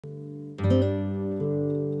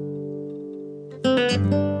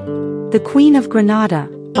The Queen of Granada,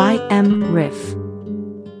 by M. Riff.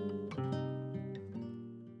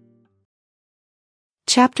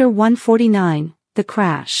 Chapter 149, The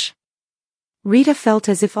Crash. Rita felt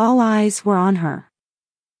as if all eyes were on her.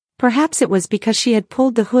 Perhaps it was because she had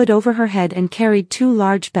pulled the hood over her head and carried 2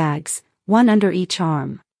 large bags, one under each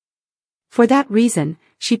arm. For that reason,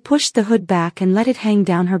 she pushed the hood back and let it hang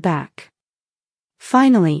down her back.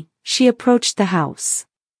 Finally, she approached the house.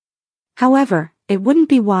 However, it wouldn't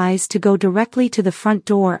be wise to go directly to the front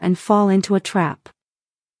door and fall into a trap.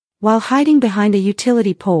 While hiding behind a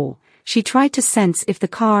utility pole, she tried to sense if the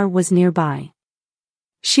car was nearby.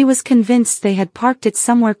 She was convinced they had parked it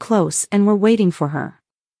somewhere close and were waiting for her.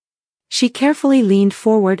 She carefully leaned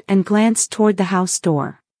forward and glanced toward the house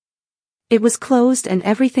door. It was closed and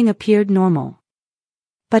everything appeared normal.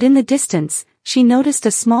 But in the distance, she noticed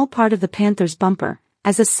a small part of the Panther's bumper,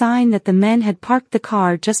 as a sign that the men had parked the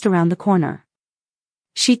car just around the corner.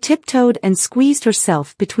 She tiptoed and squeezed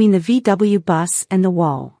herself between the VW bus and the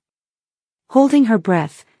wall. Holding her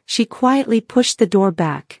breath, she quietly pushed the door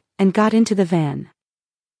back, and got into the van.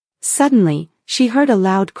 Suddenly, she heard a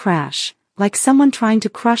loud crash, like someone trying to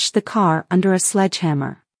crush the car under a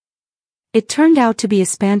sledgehammer. It turned out to be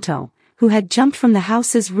Espanto, who had jumped from the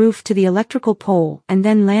house's roof to the electrical pole and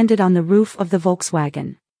then landed on the roof of the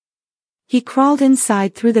Volkswagen. He crawled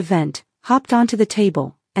inside through the vent, hopped onto the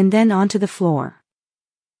table, and then onto the floor.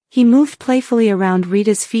 He moved playfully around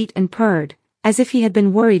Rita's feet and purred, as if he had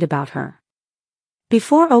been worried about her.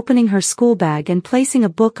 Before opening her school bag and placing a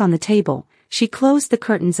book on the table, she closed the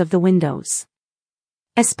curtains of the windows.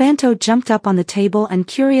 Espanto jumped up on the table and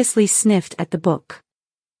curiously sniffed at the book.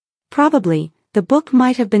 Probably, the book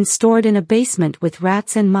might have been stored in a basement with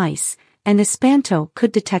rats and mice, and Espanto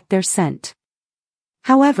could detect their scent.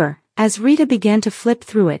 However, as Rita began to flip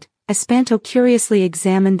through it, Espanto curiously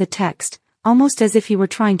examined the text, almost as if he were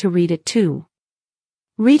trying to read it too.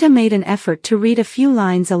 Rita made an effort to read a few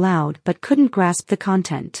lines aloud but couldn't grasp the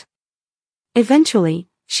content. Eventually,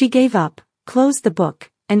 she gave up, closed the book,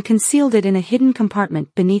 and concealed it in a hidden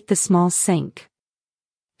compartment beneath the small sink.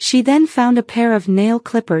 She then found a pair of nail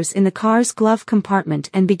clippers in the car's glove compartment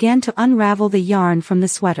and began to unravel the yarn from the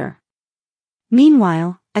sweater.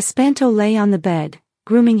 Meanwhile, Espanto lay on the bed,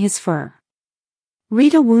 grooming his fur.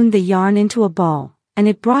 Rita wound the yarn into a ball, and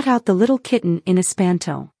it brought out the little kitten in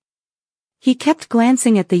Espanto. He kept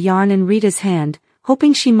glancing at the yarn in Rita's hand,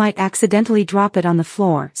 hoping she might accidentally drop it on the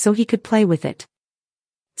floor so he could play with it.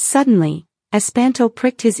 Suddenly, Espanto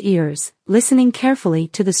pricked his ears, listening carefully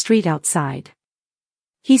to the street outside.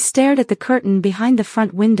 He stared at the curtain behind the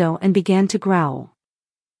front window and began to growl.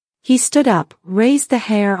 He stood up, raised the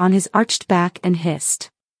hair on his arched back and hissed.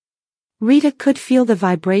 Rita could feel the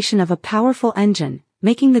vibration of a powerful engine,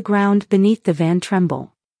 making the ground beneath the van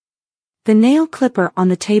tremble. The nail clipper on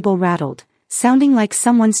the table rattled, sounding like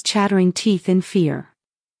someone's chattering teeth in fear.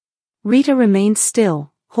 Rita remained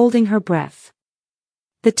still, holding her breath.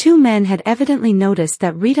 The 2 men had evidently noticed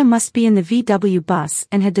that Rita must be in the VW bus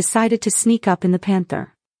and had decided to sneak up in the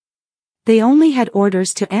Panther. They only had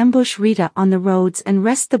orders to ambush Rita on the roads and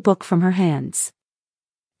wrest the book from her hands.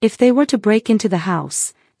 If they were to break into the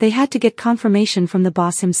house, they had to get confirmation from the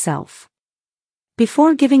boss himself.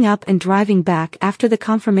 Before giving up and driving back after the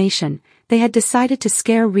confirmation, they had decided to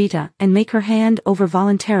scare Rita and make her hand over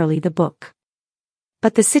voluntarily the book.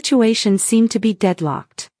 But the situation seemed to be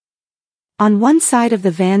deadlocked. On one side of the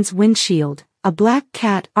van's windshield, a black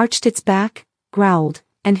cat arched its back, growled,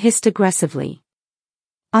 and hissed aggressively.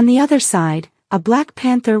 On the other side, a black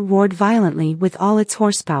panther roared violently with all its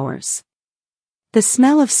horsepowers. The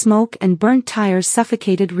smell of smoke and burnt tires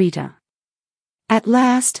suffocated Rita. At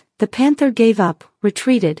last, the panther gave up,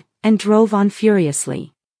 retreated, and drove on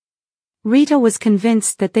furiously. Rita was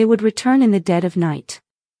convinced that they would return in the dead of night.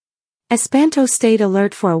 Espanto stayed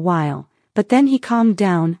alert for a while, but then he calmed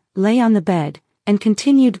down, lay on the bed, and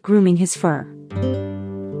continued grooming his fur.